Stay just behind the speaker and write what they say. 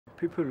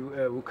people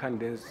who can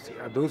dance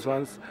are those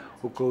ones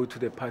who go to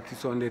the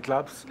parties on the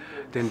clubs,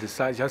 then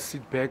decide just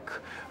sit back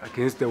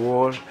against the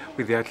wall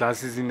with their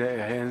glasses in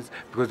their hands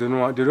because they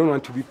don't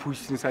want to be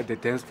pushed inside the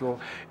dance floor.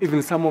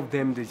 Even some of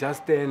them, they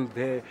just stand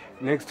there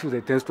next to the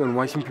dance floor and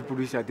watching people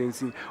which are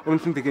dancing. Only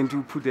thing they can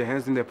do, put their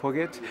hands in their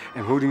pocket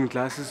and holding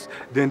glasses,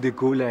 then they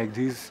go like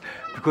this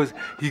because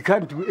he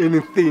can't do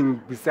anything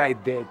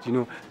beside that, you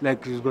know,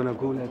 like he's gonna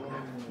go like,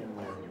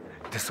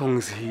 the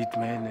song's hit,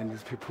 man, and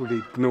these people,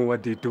 they know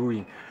what they're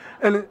doing.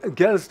 And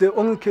girls, they're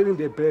only carrying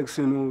their bags,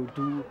 they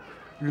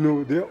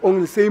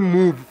only same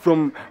move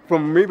from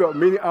maybe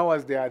many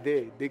hours they are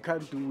there. They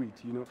can't do it,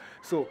 you know.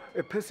 So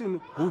a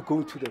person who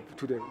go to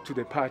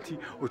the party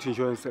or to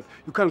enjoy himself,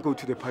 you can't go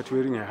to the party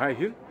wearing a high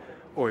heel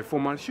or a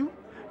formal shoe.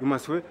 You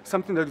must wear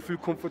something that you feel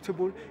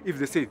comfortable. If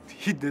they say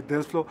hit the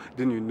dance floor,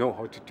 then you know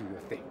how to do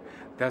your thing.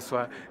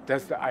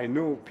 I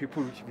know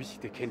people which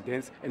they can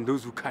dance and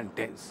those who can't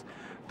dance.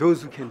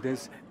 Those who can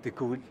dance, they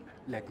go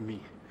like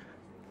me,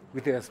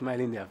 with a smile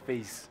in their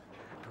face,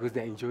 because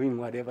they're enjoying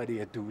whatever they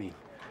are doing.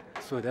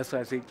 So that's why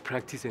I say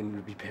practice and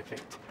you'll be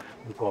perfect.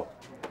 Go.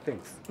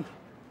 Thanks.